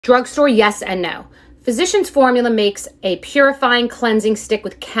Drugstore, yes and no. Physicians Formula makes a purifying cleansing stick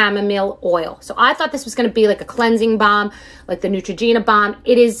with chamomile oil. So I thought this was going to be like a cleansing balm, like the Neutrogena balm.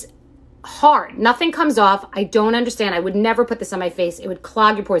 It is hard. Nothing comes off. I don't understand. I would never put this on my face. It would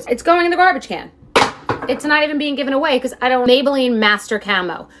clog your pores. It's going in the garbage can. It's not even being given away because I don't. Maybelline Master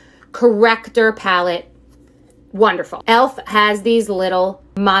Camo Corrector Palette. Wonderful. e.l.f. has these little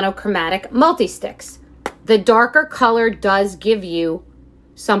monochromatic multi-sticks. The darker color does give you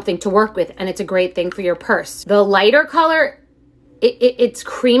something to work with, and it's a great thing for your purse. The lighter color, it's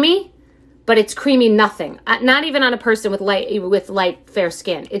creamy, but it's creamy nothing. Not even on a person with light fair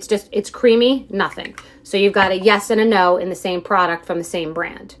skin. It's creamy nothing. So you've got a yes and a no in the same product from the same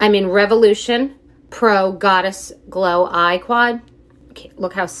brand. I mean, Revolution Pro Goddess Glow Eye Quad. Okay,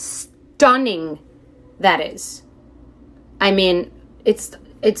 look how stunning that is. I mean, it's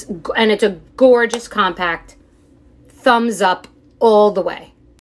a gorgeous compact. Thumbs up all the way.